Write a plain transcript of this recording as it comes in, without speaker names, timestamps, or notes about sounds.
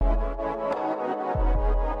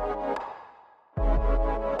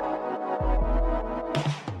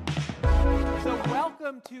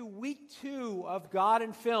welcome to week 2 of God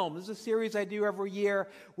in Film. This is a series I do every year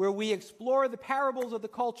where we explore the parables of the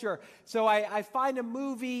culture. So I find a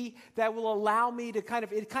movie that will allow me to kind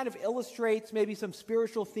of illustrates maybe some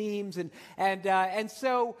spiritual themes, and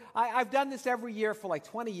so I've done this every year for like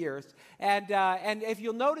 20 years. And if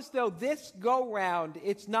you'll notice though, this go round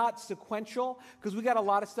it's not sequential because we got a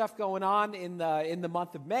lot of stuff going on in the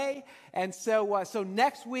month of May, and so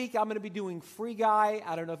next week I'm going to be doing Free Guy.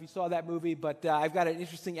 I don't know if you saw that movie, but I've got an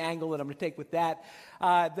interesting angle that I'm going to take with that.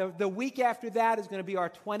 The week after that is going to be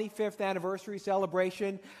our 25th anniversary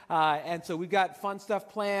celebration, and so we've got fun stuff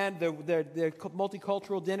planned, the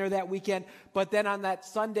multicultural dinner that weekend. But then on that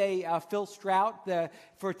Sunday, Phil Strout,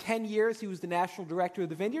 for 10 years, he was the national director of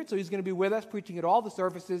the Vineyard, so he's going to be with us preaching at all the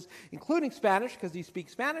services, including Spanish, because he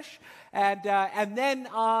speaks Spanish. And then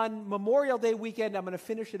on Memorial Day weekend, I'm going to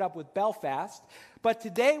finish it up with Belfast. But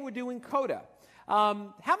today we're doing Coda.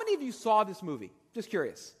 How many of you saw this movie? Just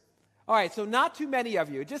curious. All right, so not too many of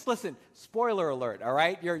you. Just listen, spoiler alert, all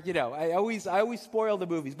right? I always spoil the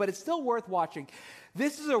movies, but it's still worth watching.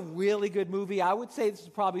 This is a really good movie. I would say this is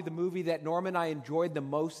probably the movie that Norm and I enjoyed the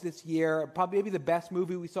most this year, probably maybe the best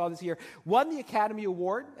movie we saw this year. Won the Academy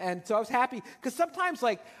Award, and so I was happy, because sometimes,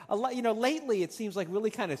 lately it seems like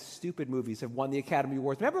really kind of stupid movies have won the Academy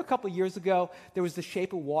Awards. Remember a couple years ago, there was The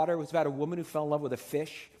Shape of Water. It was about a woman who fell in love with a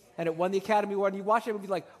fish, and it won the Academy Award, and you watch it and be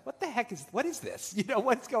like, what is this?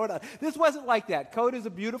 What's going on? This wasn't like that. Coda is a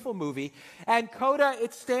beautiful movie, and Coda,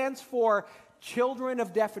 it stands for Children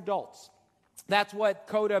of Deaf Adults. That's what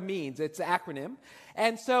CODA means. It's an acronym.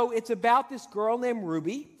 And so it's about this girl named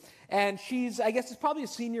Ruby, and she's, I guess it's probably a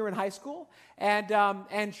senior in high school,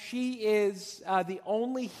 and she is the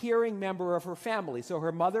only hearing member of her family. So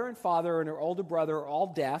her mother and father and her older brother are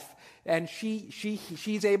all deaf, and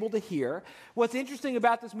she's able to hear. What's interesting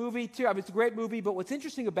about this movie, too, it's a great movie, but what's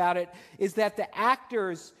interesting about it is that the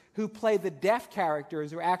actors who play the deaf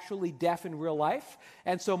characters are actually deaf in real life.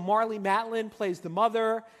 And so Marlee Matlin plays the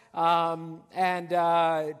mother, and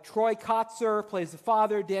Troy Kotzer plays the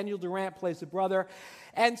father, Daniel Durant plays the brother.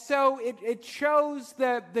 And so it shows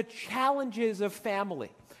the challenges of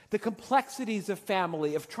family, the complexities of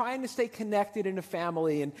family, of trying to stay connected in a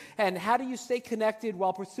family, and how do you stay connected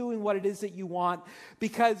while pursuing what it is that you want?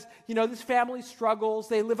 Because, this family struggles.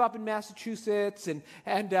 They live up in Massachusetts and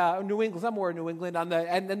New England, somewhere in New England,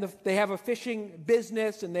 they have a fishing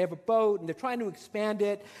business, and they have a boat, and they're trying to expand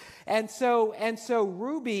it. And so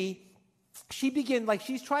Ruby,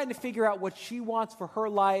 she's trying to figure out what she wants for her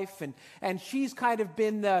life, and she's kind of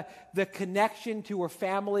been the connection to her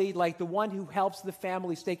family, like the one who helps the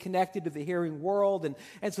family stay connected to the hearing world,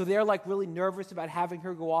 and so they're like really nervous about having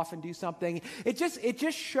her go off and do something. It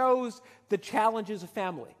just shows the challenges of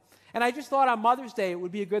family. And I just thought on Mother's Day it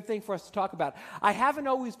would be a good thing for us to talk about. I haven't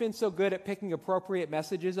always been so good at picking appropriate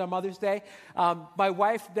messages on Mother's Day. My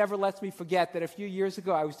wife never lets me forget that a few years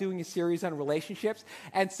ago I was doing a series on relationships,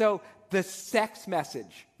 and so the sex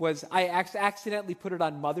message was, I accidentally put it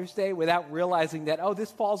on Mother's Day without realizing that,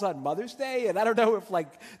 this falls on Mother's Day, and I don't know if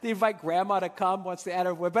they invite Grandma to come once they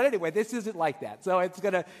enter. But anyway, this isn't like that. So it's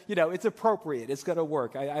going to, it's appropriate. It's going to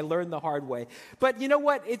work. I learned the hard way. But you know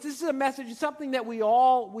what? This is a message, it's something that we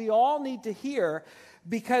all need to hear,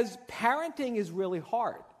 because parenting is really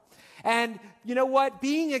hard. And you know what?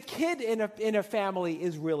 Being a kid in a family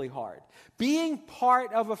is really hard. Being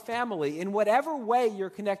part of a family, in whatever way you're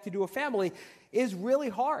connected to a family, is really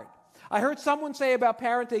hard. I heard someone say about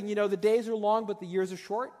parenting, the days are long, but the years are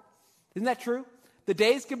short. Isn't that true? The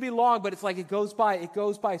days can be long, but it's like it goes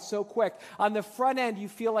by so quick. On the front end, you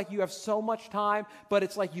feel like you have so much time, but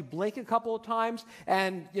it's like you blink a couple of times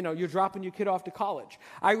and, you're dropping your kid off to college.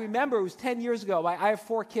 I remember it was 10 years ago. I have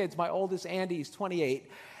 4 kids. My oldest, Andy, is 28.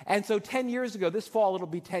 And so 10 years ago, this fall it'll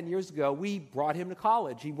be 10 years ago, we brought him to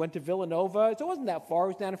college. He went to Villanova. So it wasn't that far. It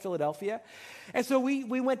was down in Philadelphia. And so we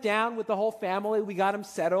went down with the whole family. We got him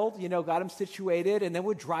settled, got him situated, and then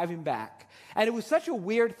we're driving back. And it was such a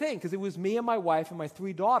weird thing, because it was me and my wife and my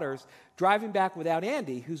 3 daughters driving back without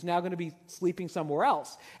Andy, who's now going to be sleeping somewhere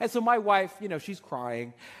else. And so my wife, she's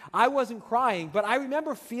crying. I wasn't crying, but I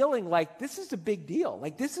remember feeling like this is a big deal.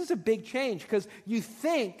 Like, this is a big change, because you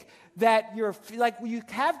think that you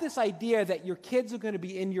have this idea that your kids are going to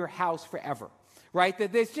be in your house forever, right?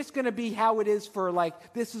 That it's just going to be how it is for,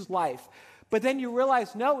 this is life. But then you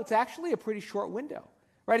realize, no, it's actually a pretty short window.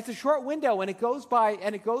 Right? It's a short window, and it goes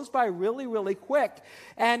by really, really quick.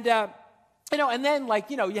 And and then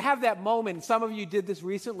you have that moment. Some of you did this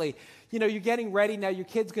recently. you're getting ready now, your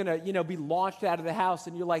kid's going to, be launched out of the house,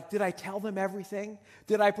 and you're like, did I tell them everything?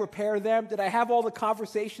 Did I prepare them? Did I have all the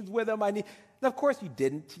conversations with them I need? And of course you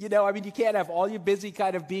didn't, you can't have all, you're busy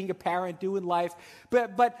kind of being a parent, doing life.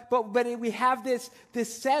 But we have this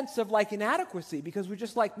sense of like inadequacy because we're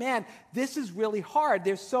just like, man, this is really hard.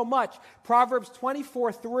 There's so much. Proverbs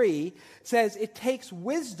 24:3 says it takes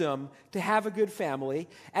wisdom to have a good family,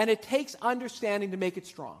 and it takes understanding to make it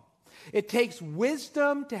strong. It takes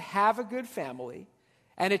wisdom to have a good family,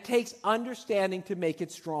 and it takes understanding to make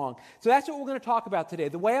it strong. So that's what we're going to talk about today.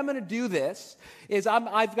 The way I'm going to do this is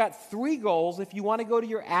I've got 3 goals. If you want to go to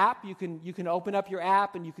your app, you can open up your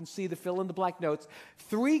app and you can see the fill-in-the-blank notes.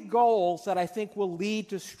 3 goals that I think will lead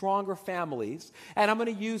to stronger families. And I'm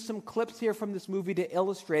going to use some clips here from this movie to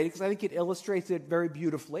illustrate it because I think it illustrates it very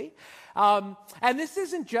beautifully. And this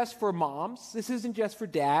isn't just for moms. This isn't just for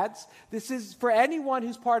dads. This is for anyone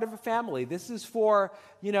who's part of a family. This is for,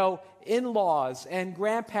 in-laws and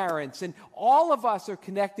grandparents. And all of us are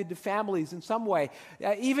connected to families in some way.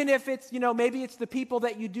 Even if it's, maybe it's the people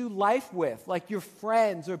that you do life with, like your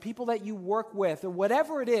friends or people that you work with or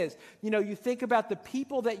whatever it is. You think about the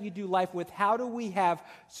people that you do life with. How do we have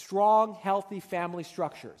strong, healthy family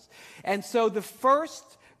structures? And so the first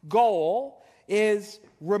goal is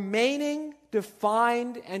remaining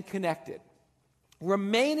defined and connected.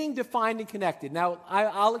 Remaining defined and connected. Now,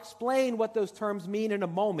 I'll explain what those terms mean in a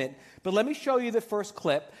moment, but let me show you the first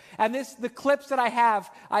clip. And the clips that I have,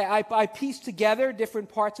 I pieced together different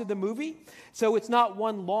parts of the movie, so it's not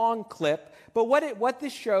one long clip. But what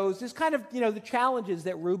this shows is kind of, the challenges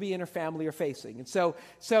that Ruby and her family are facing. And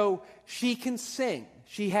so she can sing.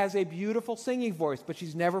 She has a beautiful singing voice, but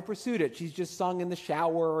she's never pursued it. She's just sung in the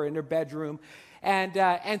shower or in her bedroom.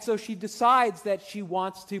 And so she decides that she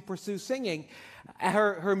wants to pursue singing.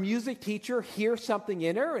 Her music teacher hears something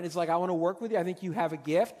in her and is like, I want to work with you. I think you have a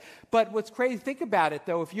gift. But what's crazy, think about it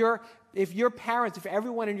though, if your parents, if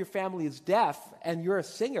everyone in your family is deaf and you're a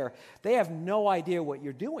singer, they have no idea what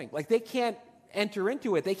you're doing. Like they can't enter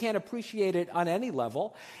into it. They can't appreciate it on any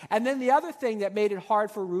level. And then the other thing that made it hard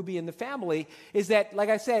for Ruby and the family is that, like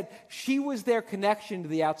I said, she was their connection to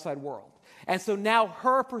the outside world. And so now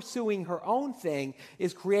her pursuing her own thing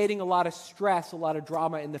is creating a lot of stress, a lot of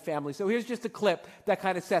drama in the family. So here's just a clip that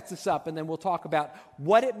kind of sets us up, and then we'll talk about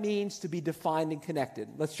what it means to be defined and connected.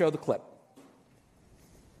 Let's show the clip.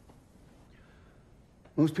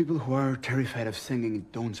 Most people who are terrified of singing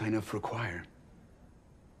don't sign up for a choir.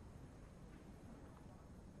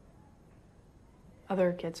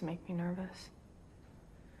 Other kids make me nervous.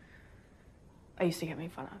 I used to get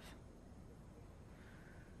made fun of.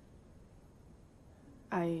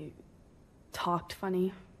 I talked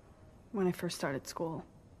funny when I first started school.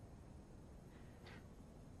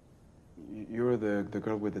 You're the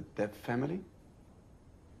girl with the deaf family?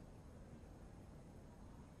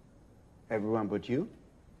 Everyone but you?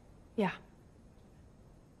 Yeah.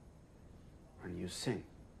 And you sing.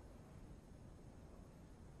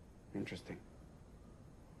 Interesting.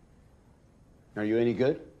 Are you any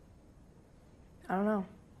good? I don't know.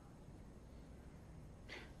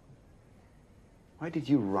 Why did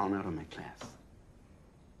you run out of my class?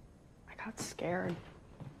 I got scared.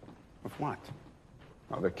 Of what?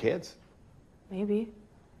 Other kids? Maybe.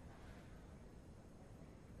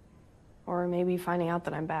 Or maybe finding out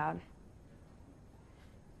that I'm bad.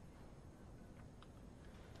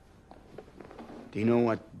 Do you know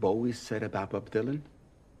what Bowie said about Bob Dylan?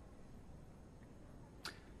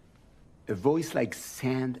 A voice like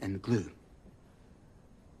sand and glue.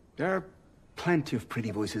 There are plenty of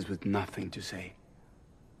pretty voices with nothing to say.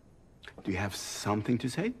 Do you have something to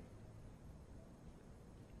say?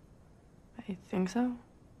 I think so.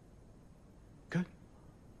 Good.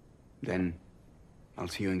 Then I'll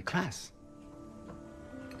see you in class.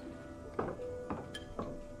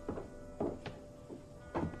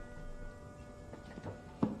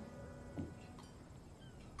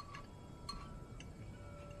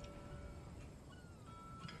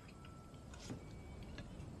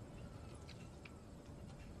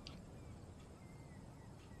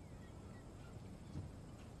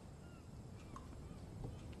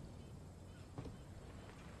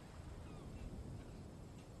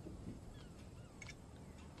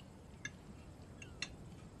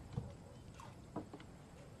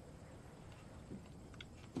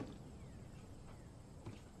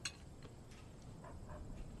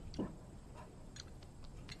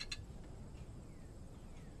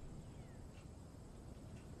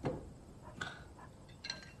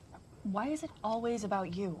 Why is it always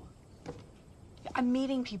about you? I'm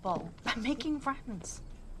meeting people. I'm making friends.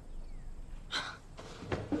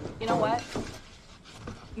 You know what?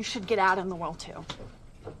 You should get out in the world too.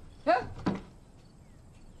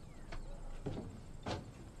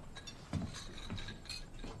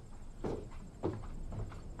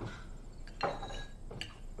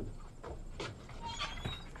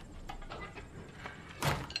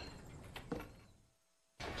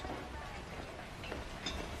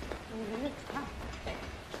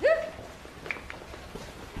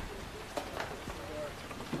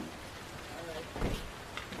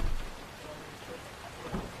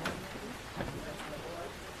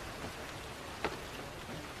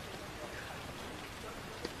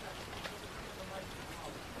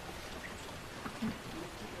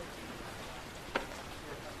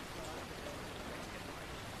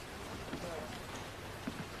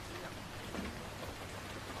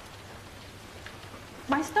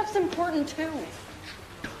 My stuff's important too.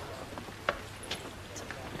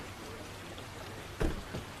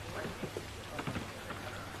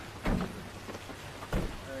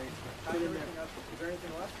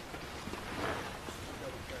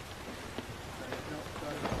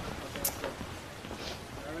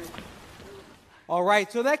 All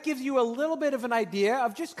right, so that gives you a little bit of an idea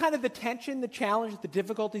of just kind of the tension, the challenge, the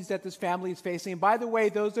difficulties that this family is facing. And by the way,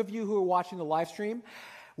 those of you who are watching the live stream,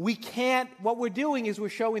 what we're doing is we're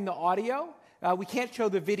showing the audio. We can't show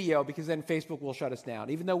the video because then Facebook will shut us down.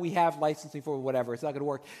 Even though we have licensing for whatever, it's not going to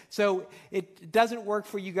work. So it doesn't work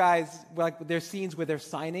for you guys. Like there's scenes where they're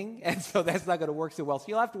signing, and so that's not going to work so well. So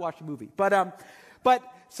you'll have to watch the movie. But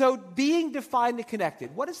so being defined and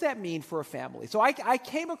connected, what does that mean for a family? So I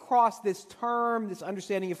came across this term, this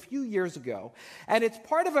understanding a few years ago, and it's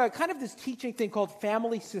part of a kind of this teaching thing called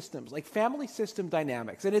family systems, like family system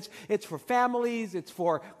dynamics. And it's for families, it's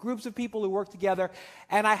for groups of people who work together.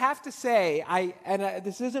 And I have to say,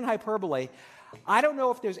 this isn't hyperbole, I don't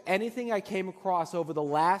know if there's anything I came across over the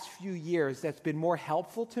last few years that's been more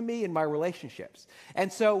helpful to me in my relationships. And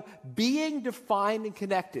so being defined and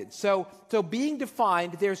connected. So being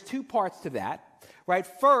defined, there's two parts to that, right?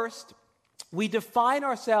 First, we define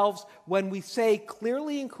ourselves when we say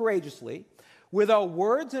clearly and courageously, with our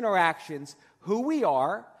words and our actions, who we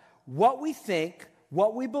are, what we think,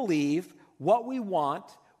 what we believe, what we want,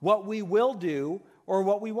 what we will do, or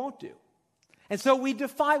what we won't do. And so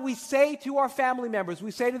we say to our family members,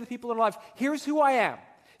 we say to the people in our lives, here's who I am,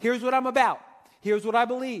 here's what I'm about, here's what I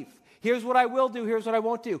believe, here's what I will do, here's what I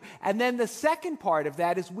won't do. And then the second part of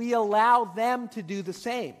that is we allow them to do the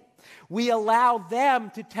same. We allow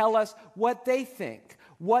them to tell us what they think,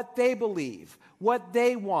 what they believe, what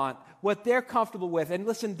they want, what they're comfortable with. And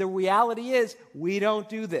listen, the reality is we don't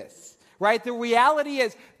do this. Right? The reality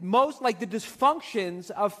is most like the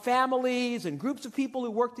dysfunctions of families and groups of people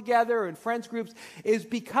who work together and friends groups is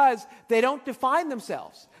because they don't define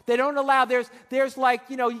themselves. They don't allow, there's like,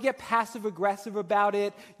 you get passive aggressive about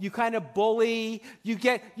it. You kind of bully, you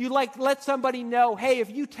let somebody know, hey,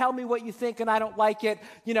 if you tell me what you think and I don't like it,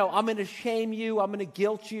 I'm going to shame you. I'm going to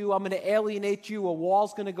guilt you. I'm going to alienate you. A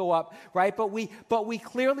wall's going to go up, right? But we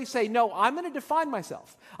clearly say, no, I'm going to define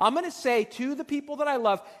myself. I'm going to say to the people that I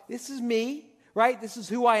love, this is me, right? This is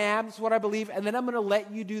who I am. This is what I believe. And then I'm going to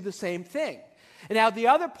let you do the same thing. And now the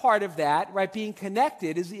other part of that, right, being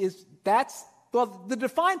connected well, the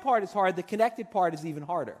defined part is hard. The connected part is even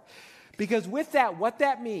harder. Because with that, what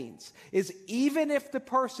that means is even if the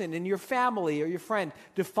person in your family or your friend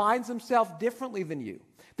defines themselves differently than you,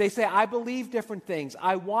 they say, I believe different things,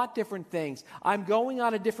 I want different things, I'm going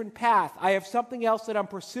on a different path, I have something else that I'm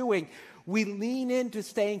pursuing, we lean into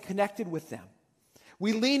staying connected with them.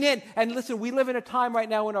 We lean in, and listen, we live in a time right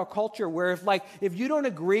now in our culture where if you don't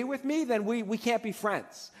agree with me, then we can't be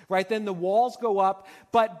friends, right? Then the walls go up.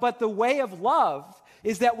 But the way of love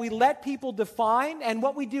is that we let people define, and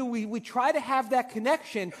what we do, we try to have that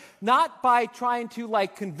connection, not by trying to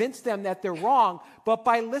convince them that they're wrong, but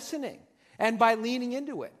by listening and by leaning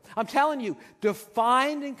into it. I'm telling you,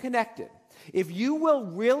 defined and connected. If you will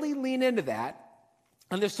really lean into that,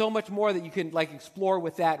 and there's so much more that you can explore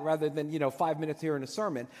with that rather than 5 minutes here in a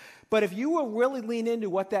sermon. But if you will really lean into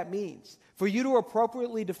what that means, for you to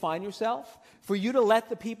appropriately define yourself, for you to let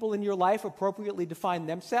the people in your life appropriately define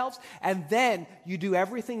themselves, and then you do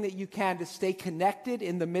everything that you can to stay connected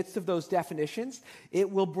in the midst of those definitions,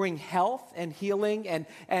 it will bring health and healing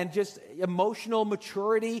and just emotional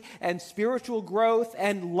maturity and spiritual growth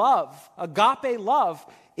and love, agape love,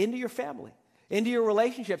 into your family, into your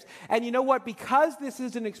relationships. And you know what? Because this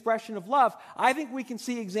is an expression of love, I think we can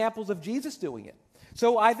see examples of Jesus doing it.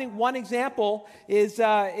 So I think one example is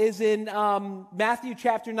in Matthew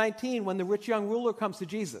chapter 19 when the rich young ruler comes to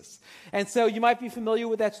Jesus. And so you might be familiar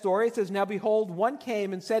with that story. It says, now behold, one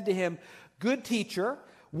came and said to him, good teacher,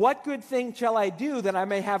 What good thing shall I do that I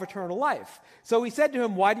may have eternal life? So he said to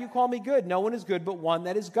him, why do you call me good? No one is good but one,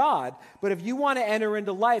 that is God. But if you want to enter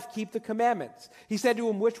into life, keep the commandments. He said to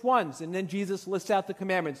him, which ones? And then Jesus lists out the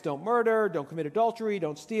commandments. Don't murder, don't commit adultery,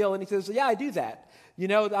 don't steal. And he says, yeah, I do that.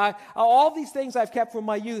 All these things I've kept from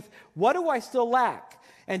my youth. What do I still lack?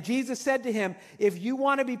 And Jesus said to him, if you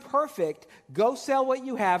want to be perfect, go sell what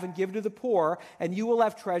you have and give to the poor, and you will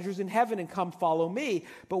have treasures in heaven, and come follow me.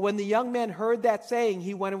 But when the young man heard that saying,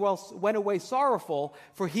 he went away sorrowful,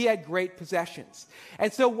 for he had great possessions.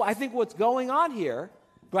 And so I think what's going on here,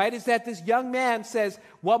 right, is that this young man says,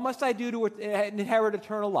 what must I do to inherit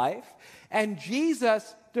eternal life? And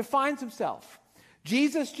Jesus defines himself.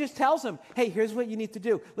 Jesus just tells him, hey, here's what you need to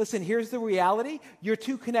do. Listen, here's the reality. You're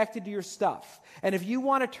too connected to your stuff. And if you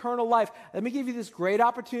want eternal life, let me give you this great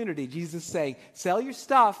opportunity. Jesus is saying, sell your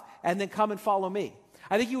stuff and then come and follow me.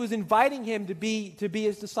 I think he was inviting him to be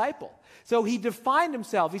his disciple. So he defined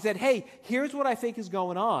himself. He said, hey, here's what I think is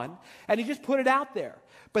going on. And he just put it out there.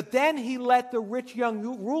 But then he let the rich young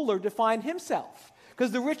ruler define himself.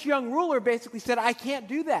 Because the rich young ruler basically said, I can't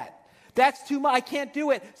do that. That's too much. I can't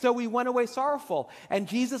do it. So we went away sorrowful. And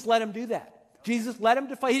Jesus let him do that. Jesus let him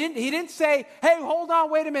define. He didn't say, hey, hold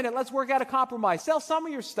on, wait a minute. Let's work out a compromise. Sell some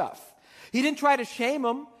of your stuff. He didn't try to shame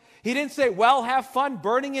him. He didn't say, well, have fun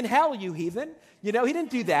burning in hell, you heathen. He didn't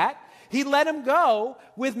do that. He let him go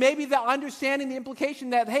with maybe the understanding, the implication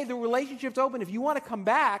that, hey, the relationship's open. If you want to come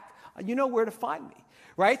back, you know where to find me.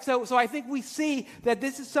 Right? So I think we see that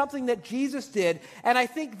this is something that Jesus did. And I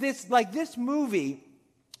think this movie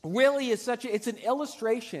really is it's an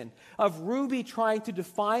illustration of Ruby trying to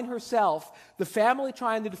define herself, the family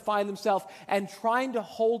trying to define themselves, and trying to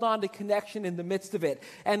hold on to connection in the midst of it.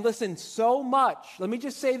 And listen, so much, let me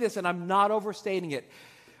just say this, and I'm not overstating it,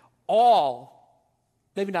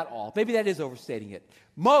 maybe not all, maybe that is overstating it,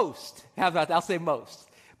 most of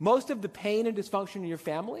the pain and dysfunction in your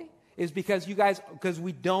family is because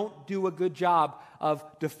we don't do a good job of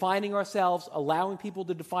defining ourselves, allowing people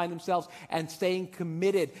to define themselves, and staying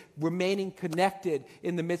committed, remaining connected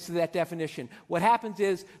in the midst of that definition. What happens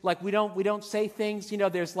is, like, we don't say things,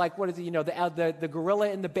 there's like, what is it, the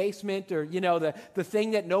gorilla in the basement, or, the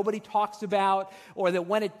thing that nobody talks about, or that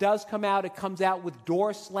when it does come out, it comes out with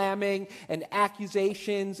door slamming and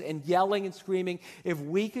accusations and yelling and screaming. If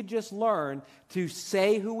we could just learn to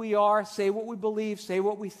say who we are, say what we believe, say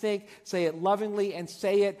what we think, say it lovingly, and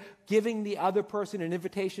say it giving the other person an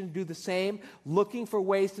invitation to do the same, looking for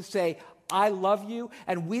ways to say, I love you,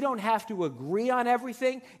 and we don't have to agree on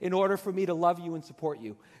everything in order for me to love you and support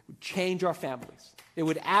you. It would change our families. It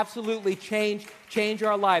would absolutely change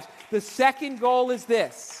our lives. The second goal is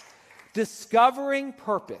this: discovering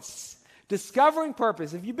purpose. Discovering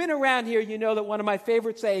purpose. If you've been around here, you know that one of my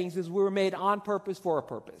favorite sayings is we were made on purpose for a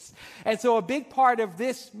purpose. And so a big part of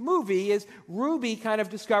this movie is Ruby kind of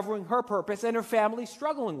discovering her purpose, and her family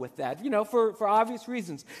struggling with that, for obvious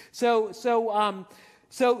reasons. So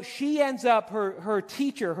she ends up, her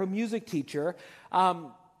teacher, her music teacher,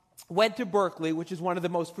 went to Berklee, which is one of the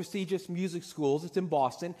most prestigious music schools. It's in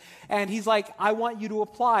Boston. And he's like, I want you to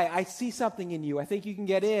apply. I see something in you. I think you can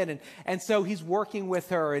get in. And so he's working with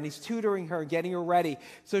her, and he's tutoring her and getting her ready.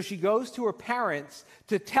 So she goes to her parents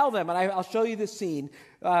to tell them, and I'll show you this scene,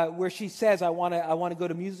 where she says, I want to go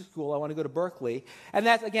to music school. I want to go to Berklee. And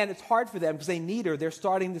that's, again, it's hard for them because they need her. They're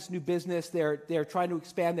starting this new business. They're trying to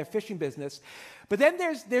expand their fishing business. But then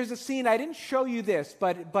there's a scene, I didn't show you this,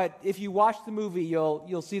 but if you watch the movie,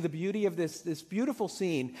 you'll see the beauty of this beautiful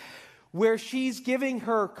scene where she's giving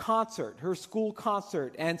her concert, her school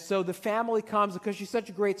concert. And so the family comes, because she's such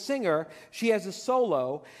a great singer, she has a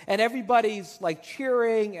solo, and everybody's like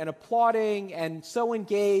cheering and applauding and so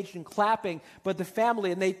engaged and clapping. But the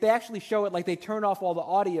family, and they actually show it, like they turn off all the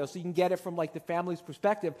audio so you can get it from like the family's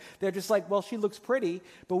perspective. They're just like, well, she looks pretty,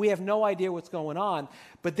 but we have no idea what's going on.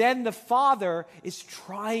 But then the father is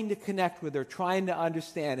trying to connect with her, trying to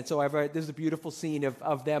understand. And so there's a beautiful scene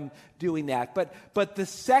of them doing that. But the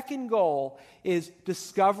second goal is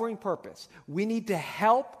discovering purpose. We need to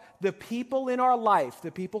help the people in our life, the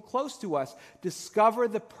people close to us, discover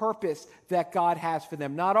the purpose that God has for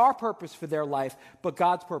them. Not our purpose for their life, but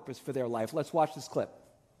God's purpose for their life. Let's watch this clip.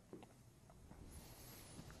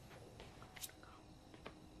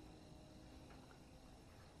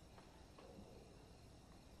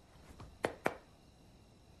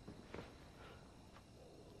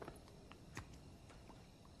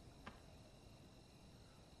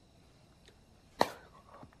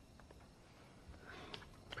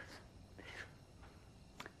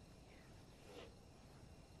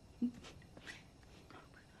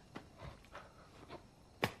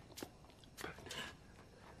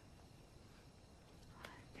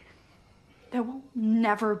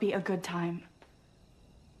 never be a good time.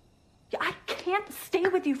 I can't stay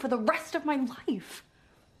with you for the rest of my life.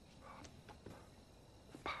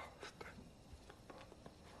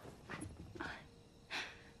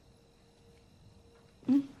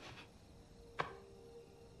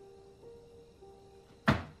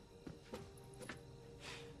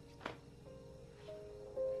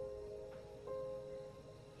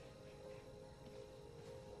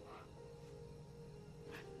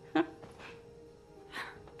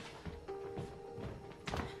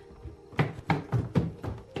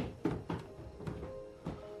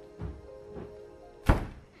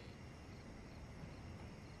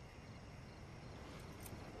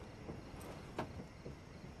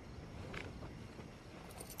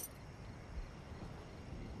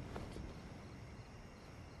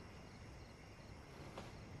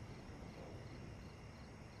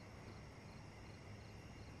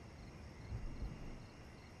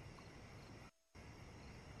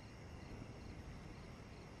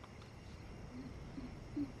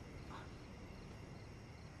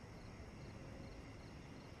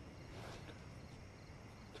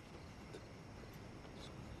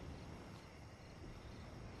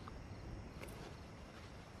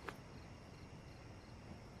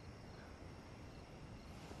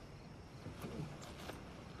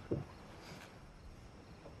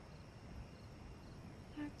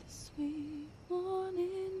 Sweet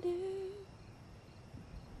morning dew,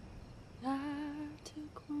 I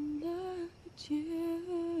took one look at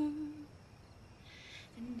you,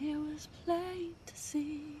 and it was plain to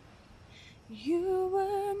see you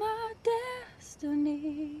were my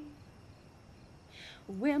destiny.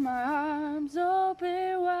 With my arms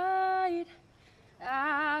open wide,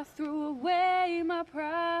 I threw away my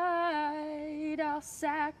pride. I'll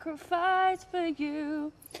sacrifice for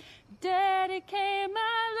you, dedicate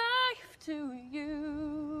my life to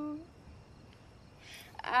you.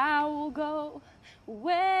 I will go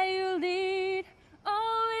where you lead,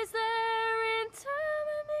 always there in time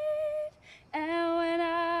of need. And when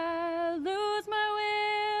I lose my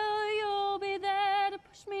will, you'll be there to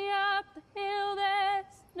push me up the hill. There's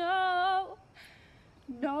no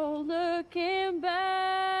looking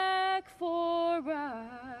back for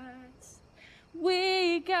us.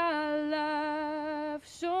 We got love,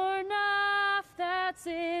 sure enough, that's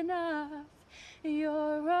enough.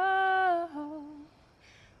 You're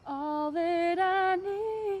all that I need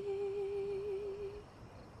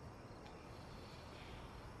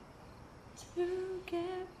to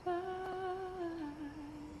get by.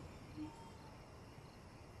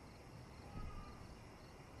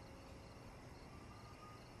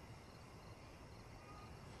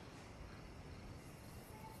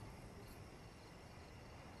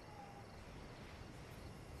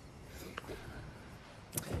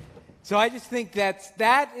 So I just think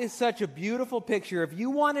that is such a beautiful picture. If you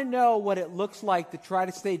want to know what it looks like to try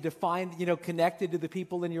to stay defined, connected to the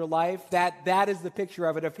people in your life, that is the picture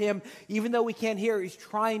of it. Of him, even though we can't hear, he's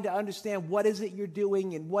trying to understand what is it you're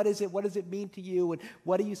doing and what does it mean to you and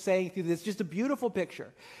what are you saying through this. Just a beautiful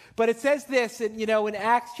picture. But it says this, in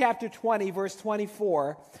Acts chapter 20, verse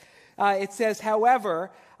 24, it says,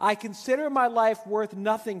 however, I consider my life worth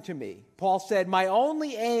nothing to me. Paul said, my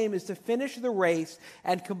only aim is to finish the race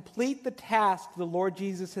and complete the task the Lord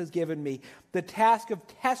Jesus has given me, the task of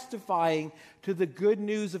testifying to the good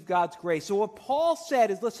news of God's grace. So what Paul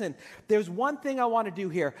said is, listen, there's one thing I want to do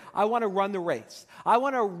here. I want to run the race. I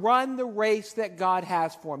want to run the race that God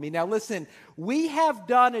has for me. Now listen, we have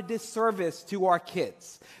done a disservice to our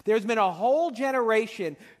kids. There's been a whole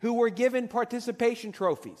generation who were given participation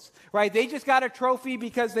trophies, right? They just got a trophy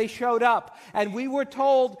because they showed up. And we were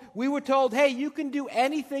told, hey, you can do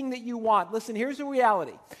anything that you want. Listen, here's the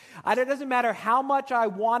reality. It doesn't matter how much I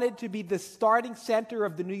wanted to be the starting center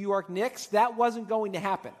of the New York Knicks, that wasn't going to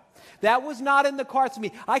happen. That was not in the cards for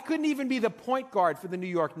me. I couldn't even be the point guard for the New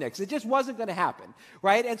York Knicks. It just wasn't going to happen,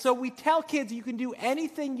 right? And so we tell kids you can do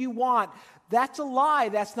anything you want. That's a lie.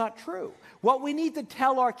 That's not true. What we need to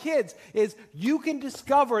tell our kids is you can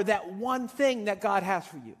discover that one thing that God has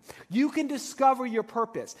for you. You can discover your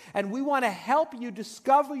purpose. And we want to help you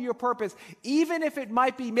discover your purpose, even if it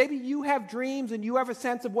might be, maybe you have dreams and you have a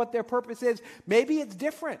sense of what their purpose is. Maybe it's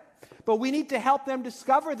different. But we need to help them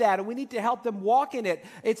discover that, and we need to help them walk in it.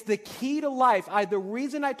 It's the key to life. The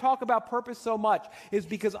reason I talk about purpose so much is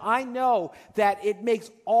because I know that it makes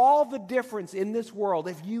all the difference in this world.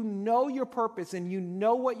 If you know your purpose and you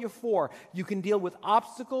know what you're for, you can deal with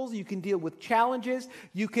obstacles, you can deal with challenges,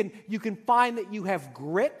 you can find that you have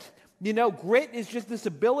grit, You know, grit is just this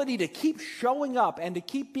ability to keep showing up and to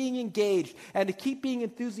keep being engaged and to keep being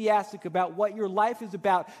enthusiastic about what your life is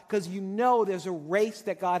about, because you know there's a race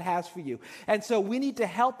that God has for you. And so we need to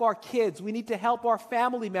help our kids. We need to help our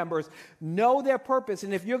family members know their purpose.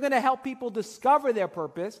 And if you're going to help people discover their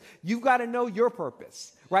purpose, you've got to know your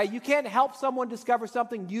purpose, right? You can't help someone discover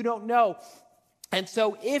something you don't know. And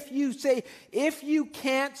so if you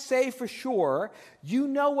can't say for sure, you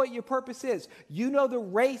know what your purpose is. You know the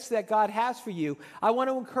race that God has for you. I want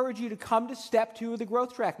to encourage you to come to step 2 of the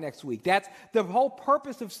growth track next week. That's the whole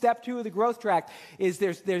purpose of step 2 of the growth track, is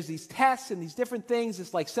there's these tests and these different things,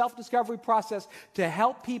 this like self-discovery process to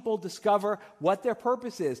help people discover what their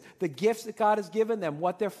purpose is, the gifts that God has given them,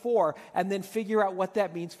 what they're for, and then figure out what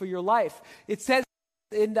that means for your life. It says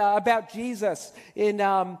about Jesus in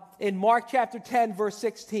Mark chapter 10, verse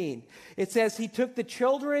 16. It says, he took the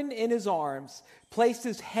children in his arms, placed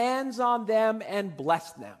his hands on them, and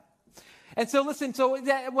blessed them. And so listen,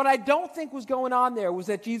 what I don't think was going on there was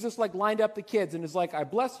that Jesus like lined up the kids and is like, I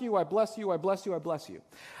bless you, I bless you, I bless you, I bless you.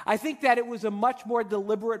 I think that it was a much more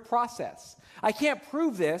deliberate process. I can't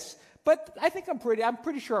prove this, but I think I'm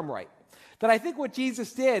pretty sure I'm right. That I think what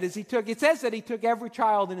Jesus did is it says that he took every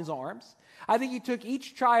child in his arms. I think he took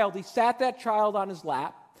each child, he sat that child on his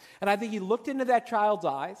lap, and I think he looked into that child's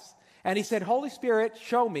eyes, and he said, Holy Spirit,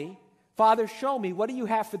 show me, Father, show me, what do you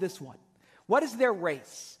have for this one? What is their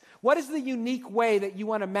race? What is the unique way that you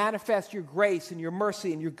want to manifest your grace and your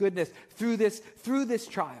mercy and your goodness through this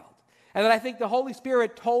child? And then I think the Holy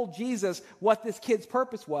Spirit told Jesus what this kid's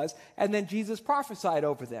purpose was, and then Jesus prophesied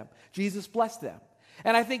over them. Jesus blessed them.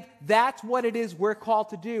 And I think that's what it is we're called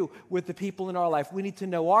to do with the people in our life. We need to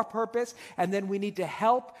know our purpose, and then we need to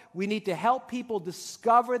help people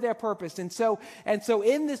discover their purpose. And so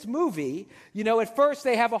in this movie, you know, at first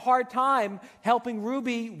they have a hard time helping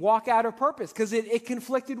Ruby walk out her purpose because it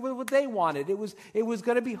conflicted with what they wanted. It was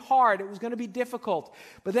going to be hard. It was going to be difficult.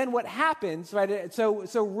 But then what happens, right?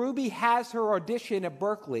 So Ruby has her audition at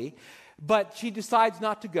Berkeley, but she decides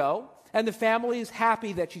not to go. And the family is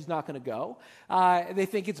happy that she's not going to go. They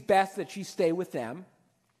think it's best that she stay with them.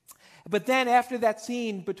 But then after that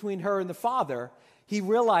scene between her and the father, he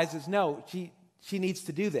realizes, no, she needs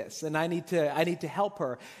to do this, and I need to help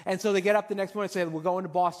her. And so they get up the next morning and say, we're going to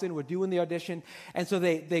Boston, we're doing the audition. And so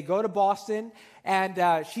they go to Boston,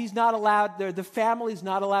 and she's not allowed, the family's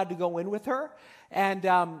not allowed to go in with her.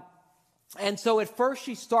 And so at first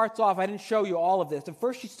she starts off, I didn't show you all of this. At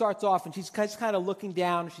first she starts off and she's just kind of looking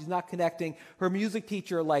down. She's not connecting. Her music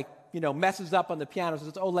teacher, messes up on the piano and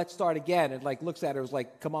says, oh, let's start again. And looks at her and is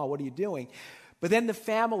like, come on, what are you doing? But then the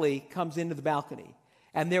family comes into the balcony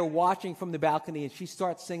and they're watching from the balcony and she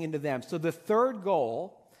starts singing to them. So the third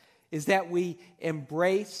goal is that we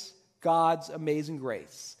embrace God's amazing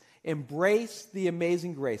grace. Embrace the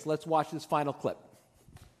amazing grace. Let's watch this final clip.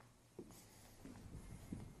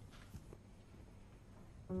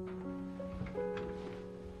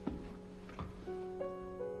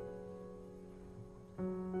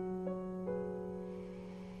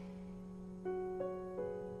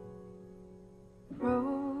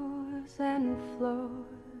 Rows and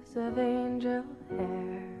flows of angel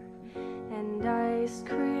hair and ice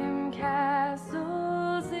cream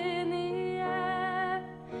castles in the air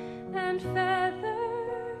and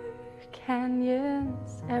feather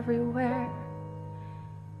canyons everywhere.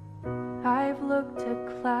 I've looked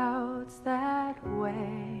at clouds that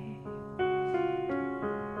way,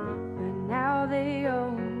 but now they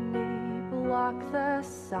only block the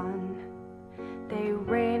sun. They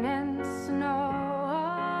rain and snow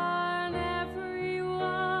on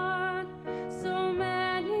everyone. So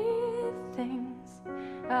many things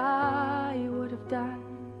I would have done,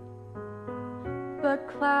 but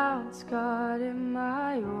clouds got in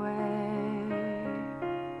my way.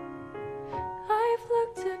 I've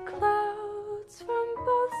looked at clouds from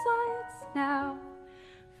both sides now,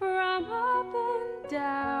 from up and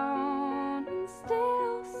down, and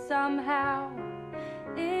still somehow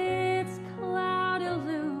it's cloud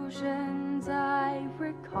illusions I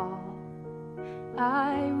recall.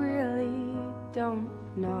 I really don't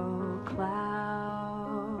know clouds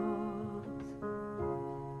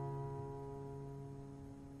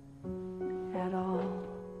at all.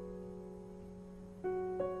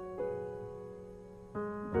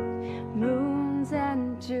 Moons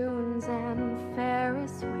and Junes and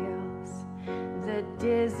Ferris wheels, the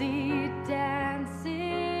dizzy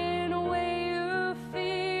dancing way you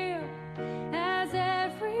feel as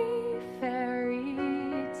every fairy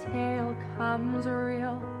tale comes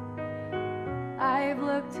real. I've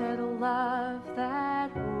looked at love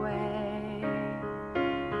that way,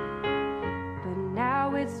 but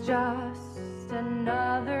now it's just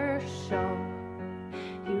another show.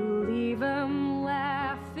 You leave 'em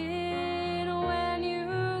laughing when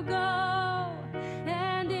you go.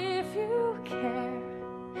 And if you care,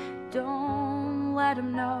 don't let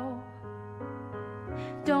 'em know.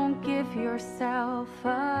 Don't give yourself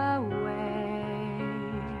away.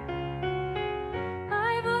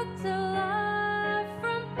 I've looked at love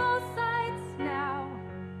from both sides now,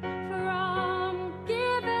 from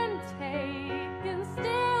give and take, and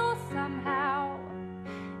still somehow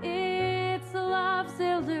it's love's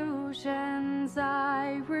illusions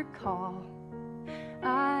I recall.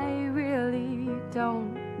 I really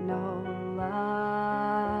don't know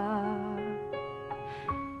love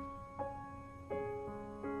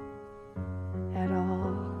at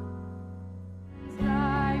all.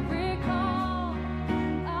 I recall,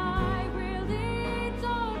 I really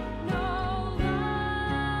don't know life.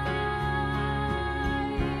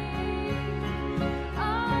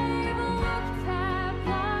 I've looked at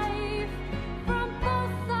life from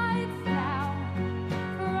both sides now,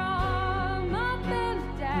 from up and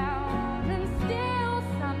down, and still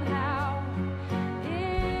somehow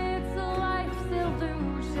it's life's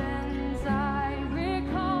illusions I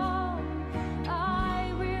recall.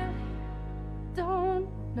 I really don't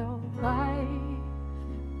know life.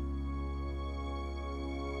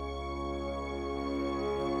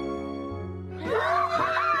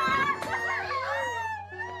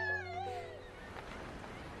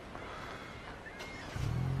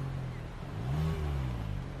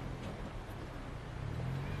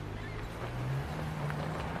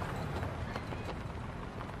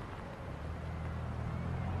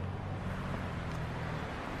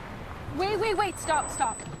 Wait, stop.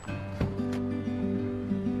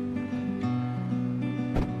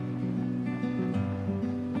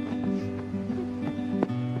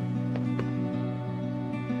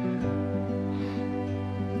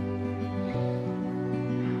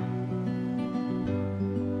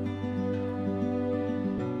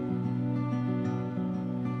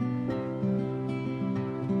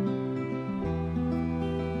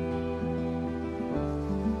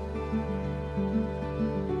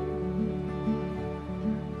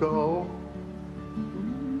 Go.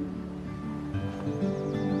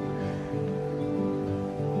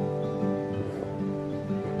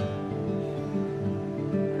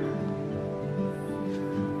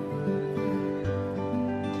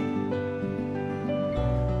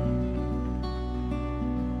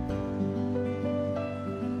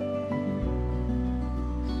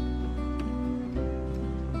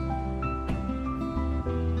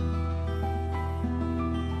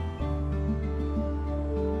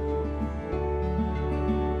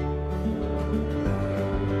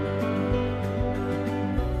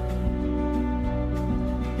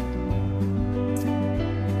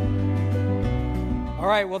 All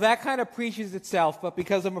right, well, that kind of preaches itself, but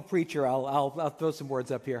because I'm a preacher, I'll throw some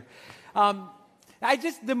words up here.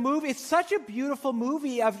 The movie, it's such a beautiful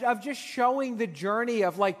movie of just showing the journey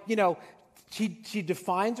of, like, you know, she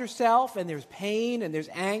defines herself, and there's pain, and there's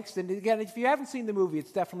angst, and again, if you haven't seen the movie,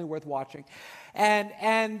 it's definitely worth watching.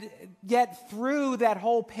 And yet, through that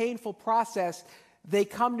whole painful process, they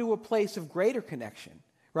come to a place of greater connection.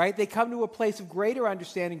 Right? They come to a place of greater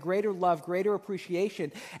understanding, greater love, greater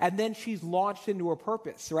appreciation, and then she's launched into her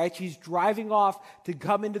purpose, right? She's driving off to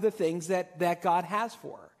come into the things that God has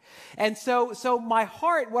for her. And so my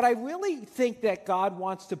heart, what I really think that God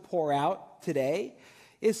wants to pour out today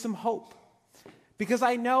is some hope. Because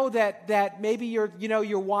I know that maybe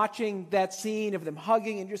you're watching that scene of them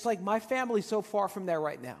hugging and just like, my family's so far from there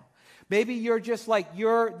right now. Maybe you're just like,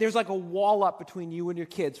 there's like a wall up between you and your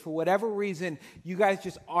kids. For whatever reason, you guys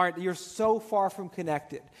just aren't, you're so far from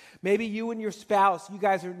connected. Maybe you and your spouse, you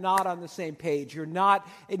guys are not on the same page. You're not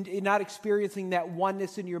experiencing that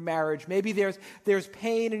oneness in your marriage. Maybe there's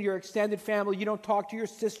pain in your extended family. You don't talk to your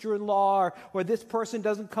sister-in-law, or this person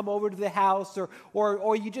doesn't come over to the house,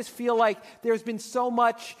 or you just feel like there's been so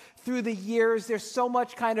much through the years, there's so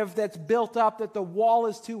much kind of that's built up that the wall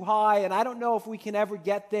is too high, and I don't know if we can ever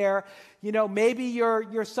get there. You know, maybe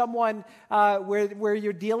you're someone where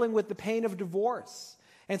you're dealing with the pain of divorce.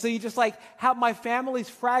 And so you just like, how my family's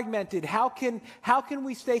fragmented. How can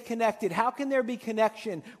we stay connected? How can there be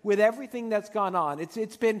connection with everything that's gone on?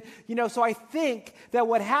 It's been, so I think that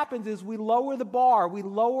what happens is we lower the bar, we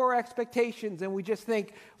lower our expectations, and we just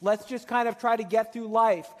think, let's just kind of try to get through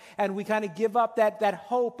life. And we kind of give up that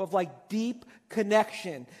hope of like deep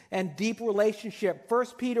connection and deep relationship. 1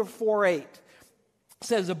 Peter 4:8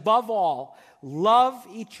 says, above all, love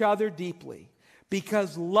each other deeply,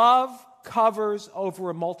 because love covers over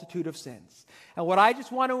a multitude of sins. And what I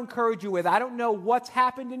just want to encourage you with, I don't know what's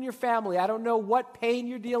happened in your family. I don't know what pain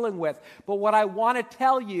you're dealing with. But what I want to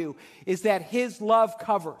tell you is that his love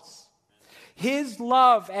covers. His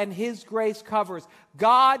love and his grace covers.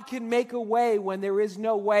 God can make a way when there is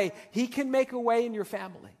no way. He can make a way in your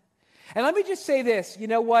family. And let me just say this. You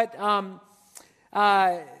know what?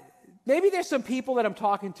 Maybe there's some people that I'm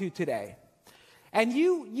talking to today, and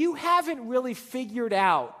you haven't really figured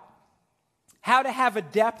out how to have a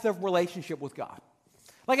depth of relationship with God.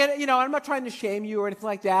 Like, I'm not trying to shame you or anything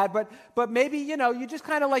like that, but maybe, you just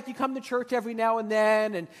kind of like, you come to church every now and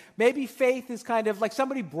then, and maybe faith is kind of like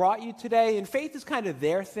somebody brought you today, and faith is kind of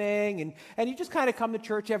their thing, and you just kind of come to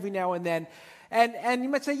church every now and then. And you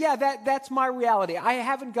might say, yeah, that's my reality. I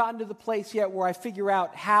haven't gotten to the place yet where I figure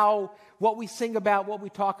out how what we sing about, what we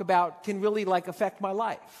talk about can really like affect my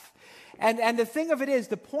life. And the thing of it is,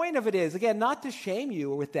 the point of it is, again, not to shame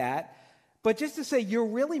you with that, but just to say you're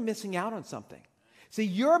really missing out on something. See,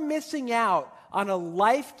 you're missing out on a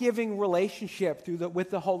life-giving relationship with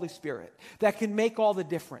the Holy Spirit that can make all the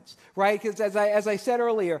difference, right? Because as I said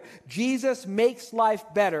earlier, Jesus makes life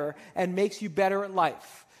better and makes you better at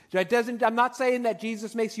life. I'm not saying that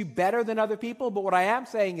Jesus makes you better than other people, but what I am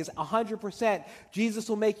saying is 100% Jesus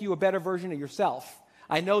will make you a better version of yourself.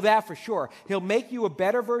 I know that for sure. He'll make you a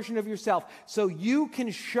better version of yourself so you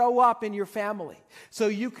can show up in your family, so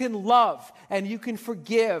you can love and you can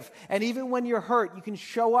forgive. And even when you're hurt, you can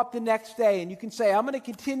show up the next day and you can say, I'm going to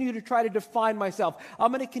continue to try to define myself.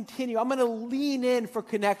 I'm going to continue. I'm going to lean in for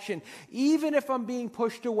connection. Even if I'm being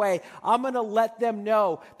pushed away, I'm going to let them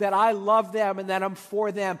know that I love them and that I'm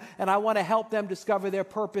for them. And I want to help them discover their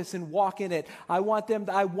purpose and walk in it. I want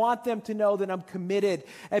them to know that I'm committed.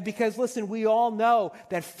 And because, listen, we all know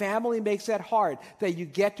that family makes that hard, that you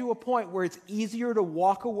get to a point where it's easier to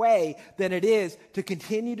walk away than it is to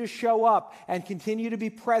continue to show up and continue to be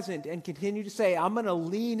present and continue to say, I'm going to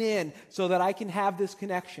lean in so that I can have this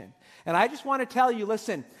connection. And I just want to tell you,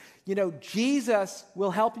 listen, Jesus will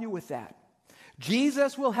help you with that.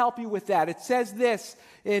 Jesus will help you with that. It says this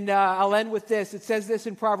I'll end with this. It says this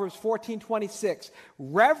in Proverbs 14:26.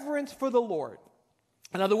 Reverence for the Lord.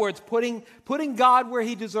 In other words, putting God where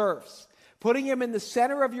he deserves. Putting him in the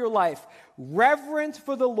center of your life. Reverence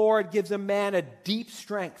for the Lord gives a man a deep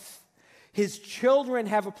strength. His children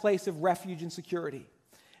have a place of refuge and security.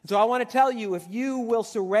 And so I want to tell you, if you will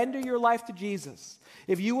surrender your life to Jesus,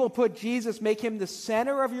 if you will put Jesus, make him the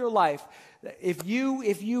center of your life, if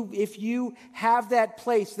you have that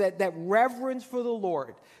place, that reverence for the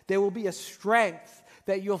Lord, there will be a strength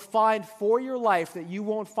that you'll find for your life that you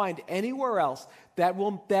won't find anywhere else that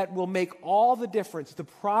will make all the difference. The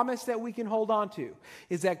promise that we can hold on to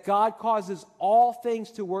is that God causes all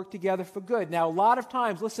things to work together for good. Now, a lot of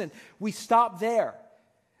times, listen, we stop there.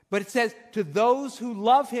 But it says, to those who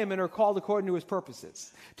love him and are called according to his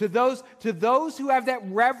purposes. To those who have that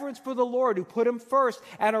reverence for the Lord, who put him first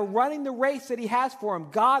and are running the race that he has for them,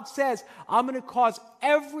 God says, I'm going to cause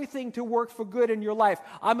everything to work for good in your life.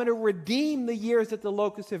 I'm going to redeem the years that the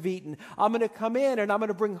locusts have eaten. I'm going to come in and I'm going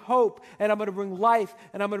to bring hope and I'm going to bring life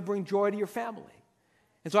and I'm going to bring joy to your family.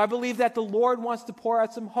 And so I believe that the Lord wants to pour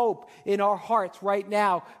out some hope in our hearts right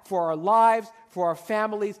now for our lives, for our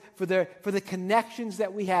families, for the connections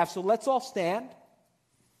that we have. So let's all stand.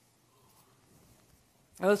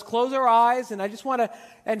 And let's close our eyes. And I just want to,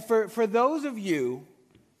 and for those of you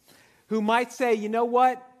who might say, you know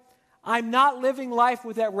what? I'm not living life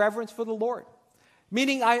with that reverence for the Lord.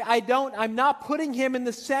 Meaning I'm not putting him in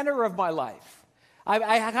the center of my life.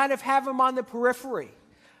 I kind of have him on the periphery.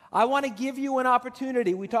 I want to give you an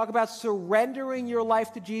opportunity. We talk about surrendering your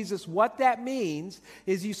life to Jesus. What that means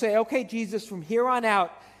is you say, okay, Jesus, from here on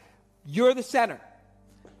out, you're the center.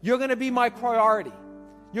 You're going to be my priority.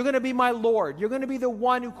 You're going to be my Lord. You're going to be the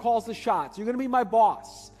one who calls the shots. You're going to be my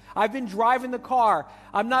boss. I've been driving the car.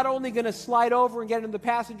 I'm not only going to slide over and get into the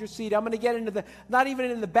passenger seat, I'm going to get into not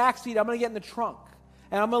even in the back seat, I'm going to get in the trunk.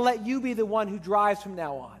 And I'm going to let you be the one who drives from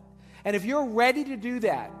now on. And if you're ready to do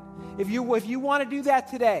that, if you want to do that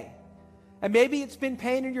today, and maybe it's been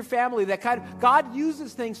pain in your family, God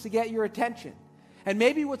uses things to get your attention. And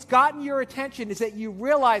maybe what's gotten your attention is that you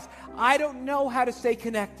realize, I don't know how to stay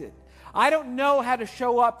connected. I don't know how to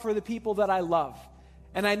show up for the people that I love.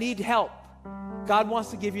 And I need help. God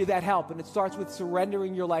wants to give you that help, and it starts with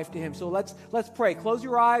surrendering your life to him. So let's pray. Close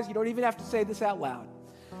your eyes. You don't even have to say this out loud.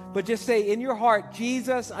 But just say in your heart,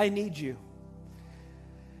 Jesus, I need you.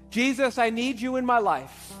 Jesus, I need you in my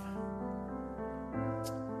life.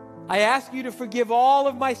 I ask you to forgive all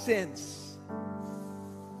of my sins.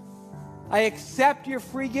 I accept your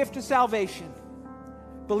free gift of salvation,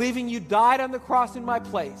 believing you died on the cross in my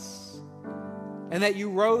place. and that you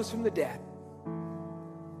rose from the dead.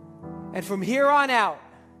 And from here on out,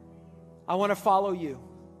 I want to follow you.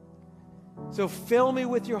 So fill me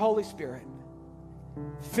with your Holy Spirit.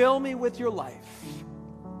 Fill me with your life.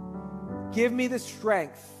 Give me the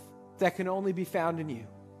strength that can only be found in you.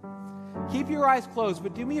 Keep your eyes closed,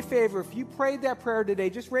 but do me a favor. If you prayed that prayer today,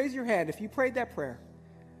 just raise your hand if you prayed that prayer.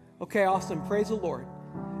 Okay, awesome. Praise the Lord.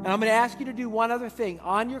 And I'm going to ask you to do one other thing.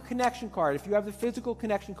 On your connection card, if you have the physical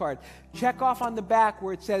connection card, check off on the back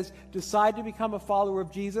where it says, decide to become a follower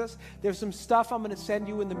of Jesus. There's some stuff I'm going to send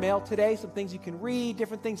you in the mail today, some things you can read,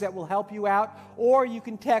 different things that will help you out. Or you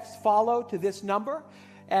can text follow to this number.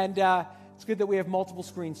 And it's good that we have multiple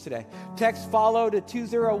screens today. Text follow to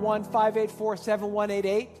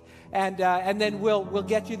 201-584-7188. And then we'll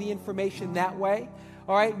get you the information that way.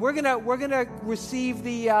 All right, we're gonna receive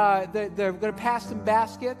they're gonna pass some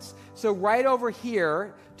baskets. So right over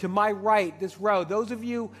here to my right, this row, those of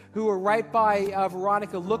you who are right by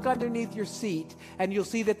Veronica, look underneath your seat and you'll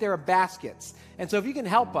see that there are baskets. And so if you can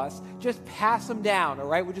help us, just pass them down. All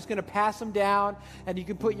right, we're just gonna pass them down, and you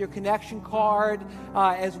can put your connection card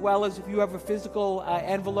as well as if you have a physical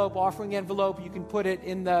envelope, offering envelope, you can put it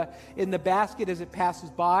in the basket as it passes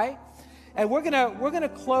by. And we're gonna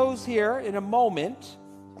close here in a moment,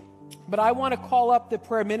 but I want to call up the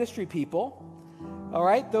prayer ministry people. All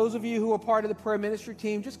right, those of you who are part of the prayer ministry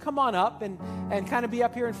team, just come on up and kind of be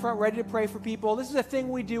up here in front, ready to pray for people. This is a thing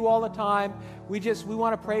we do all the time. We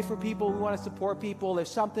want to pray for people. We want to support people. There's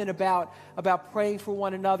something about praying for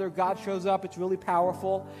one another. God shows up. It's really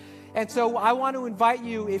powerful. And so I want to invite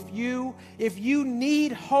you, if you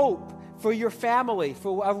need hope for your family,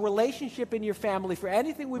 for a relationship in your family, for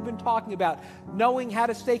anything we've been talking about, knowing how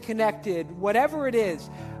to stay connected, whatever it is,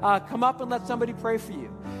 come up and let somebody pray for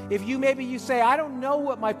you. If you say, I don't know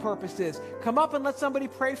what my purpose is, come up and let somebody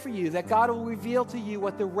pray for you, that God will reveal to you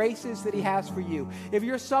what the race is that he has for you. If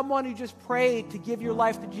you're someone who just prayed to give your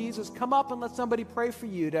life to Jesus, come up and let somebody pray for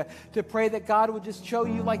you, to pray that God would just show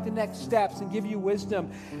you like the next steps and give you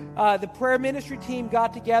wisdom. The prayer ministry team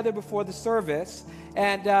got together before the service,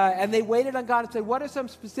 and they waited on God and said, what are some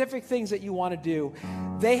specific things that you want to do?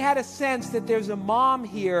 They had a sense that there's a mom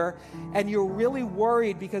here and you're really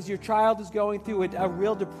worried because your child is going through a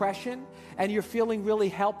real depression, and you're feeling really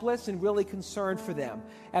helpless and really concerned for them.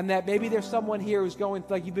 And that maybe there's someone here who's going,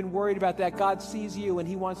 like, you've been worried about that. God sees you and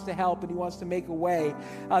he wants to help and he wants to make a way.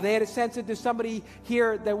 They had a sense that there's somebody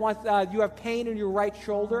here that wants, you have pain in your right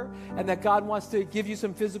shoulder and that God wants to give you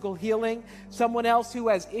some physical healing. Someone else who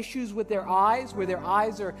has issues with their eyes, where their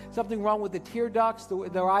eyes are something wrong with the tear ducts,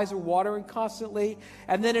 their eyes are watering constantly.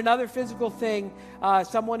 And then another physical thing,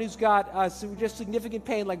 someone who's got just significant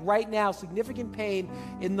pain, like right now, significant pain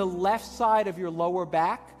in the left side of your lower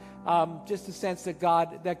back. Just a sense that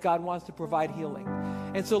God wants to provide healing.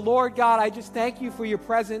 And so, Lord God, I just thank you for your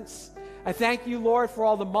presence. I thank you, Lord, for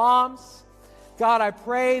all the moms. God, I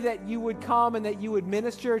pray that you would come and that you would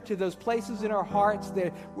minister to those places in our hearts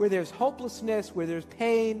where there's hopelessness, where there's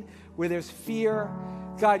pain, where there's fear.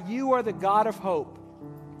 God, you are the God of hope.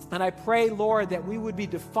 And I pray, Lord, that we would be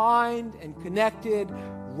defined and connected,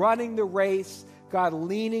 running the race, God,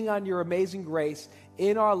 leaning on your amazing grace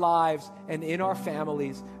in our lives and in our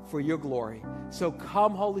families for your glory. So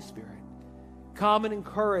come, Holy Spirit. Come and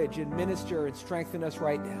encourage and minister and strengthen us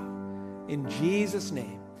right now. In Jesus'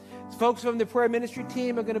 name. Folks from the prayer ministry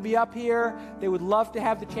team are going to be up here. They would love to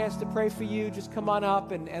have the chance to pray for you. Just come on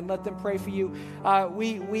up and let them pray for you.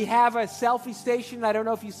 We have a selfie station. I don't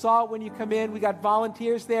know if you saw it when you come in. We got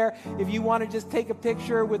volunteers there. If you want to just take a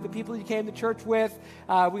picture with the people you came to church with,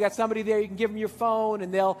 we got somebody there. You can give them your phone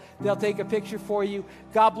and they'll take a picture for you.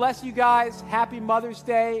 God bless you guys. Happy Mother's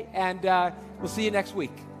Day, and we'll see you next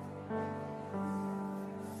week.